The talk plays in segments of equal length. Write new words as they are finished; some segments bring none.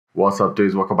What's up,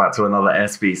 dudes? Welcome back to another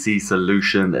SBC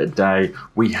solution day.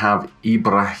 We have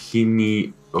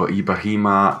Ibrahima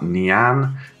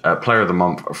Niane, Player of the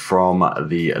Month from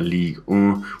the Ligue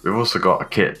 1. We've also got a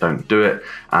kit, don't do it,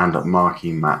 and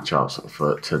marquee matchups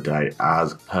for today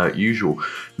as per usual.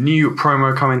 New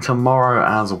promo coming tomorrow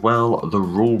as well, the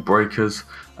Rule Breakers.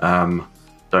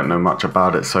 Don't know much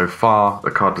about it so far. The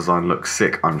card design looks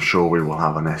sick. I'm sure we will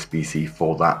have an SBC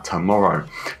for that tomorrow.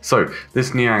 So this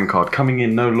Niane card coming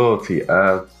in, no loyalty,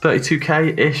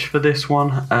 32k-ish for this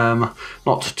one.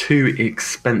 Not too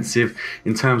expensive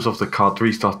in terms of the card.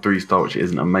 3-star, 3-star, which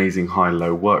is an amazing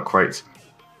high-low work rates.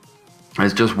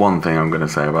 There's just one thing I'm going to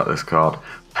say about this card: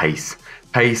 pace.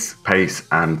 Pace, pace,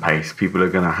 and pace. People are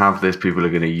going to have this. People are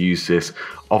going to use this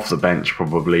off the bench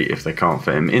probably if they can't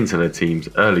fit him into their teams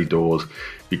early doors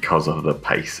because of the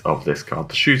pace of this card.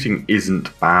 The shooting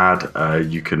isn't bad.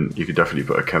 You could definitely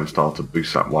put a chem star to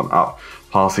boost that one up.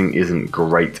 Passing isn't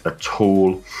great at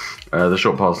all. The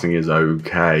short passing is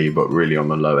okay, but really on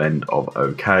the low end of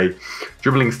okay.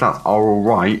 Dribbling stats are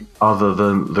alright, other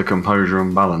than the composure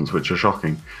and balance, which are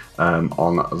shocking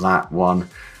on that one.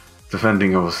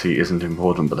 Defending obviously isn't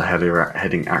important, but the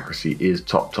heading accuracy is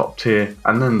top tier.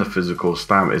 And then the physical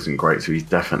stamp isn't great, so he's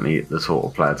definitely the sort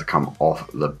of player to come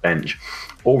off the bench.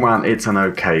 All round, it's an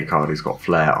okay card. He's got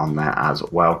flair on there as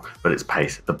well, but it's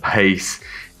pace. The pace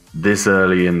this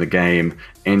early in the game,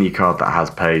 any card that has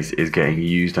pace is getting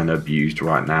used and abused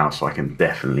right now, so I can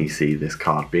definitely see this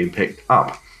card being picked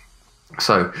up.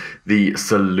 So the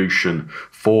solution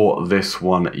for this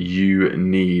one, you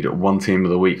need one team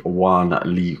of the week, one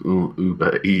Ligue 1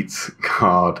 Uber Eats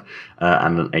card,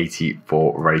 and an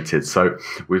 84 rated. So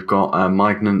we've got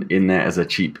Magnan in there as a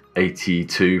cheap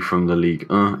 82 from the Ligue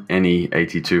 1. Any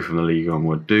 82 from the Ligue 1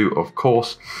 would do, of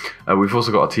course. We've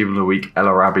also got a team of the week, El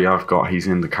Arabi. He's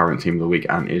in the current team of the week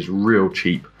and is real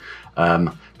cheap.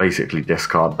 Basically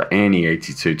discard, but any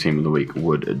 82 team of the week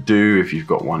would do. If you've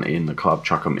got one in the club,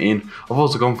 chuck them in. I've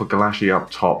also gone for Galashi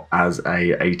up top as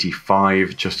a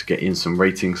 85 just to get in some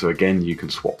rating, so again you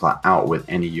can swap that out with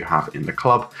any you have in the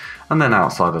club. And then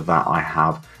outside of that I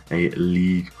have a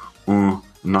Ligue 1,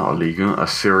 not a Ligue 1, a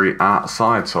Serie A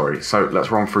side, sorry. So let's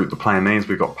run through the player names.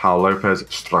 We've got Paul Lopez,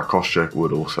 Strakosha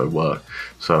would also work,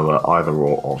 so either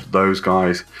or of those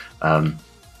guys.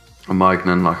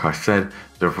 Magnan, like I said,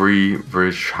 De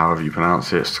Vrij, however you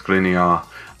pronounce it, Skriniar,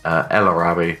 El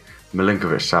Arabi,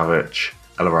 Milinkovic-Savic,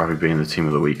 El Arabi being the team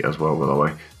of the week as well, by the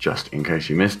way, just in case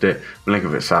you missed it.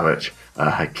 Milinkovic-Savic,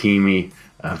 Hakimi,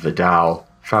 Vidal,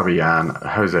 Fabian,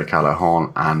 Jose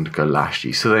Callejon, and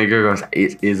Galashi. So there you go, guys.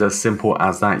 It is as simple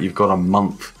as that. You've got a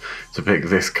month to pick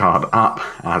this card up,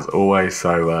 as always.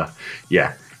 So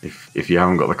yeah. If you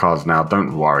haven't got the cards now,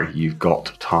 don't worry, you've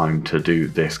got time to do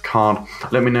this card.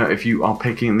 Let me know if you are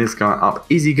picking this guy up.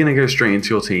 Is he going to go straight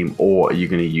into your team, or are you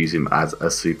going to use him as a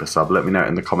super sub? Let me know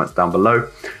in the comments down below.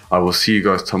 I will see you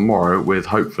guys tomorrow with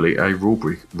hopefully a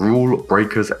Rule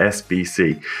Breakers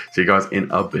SBC. See you guys in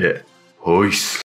a bit. Peace.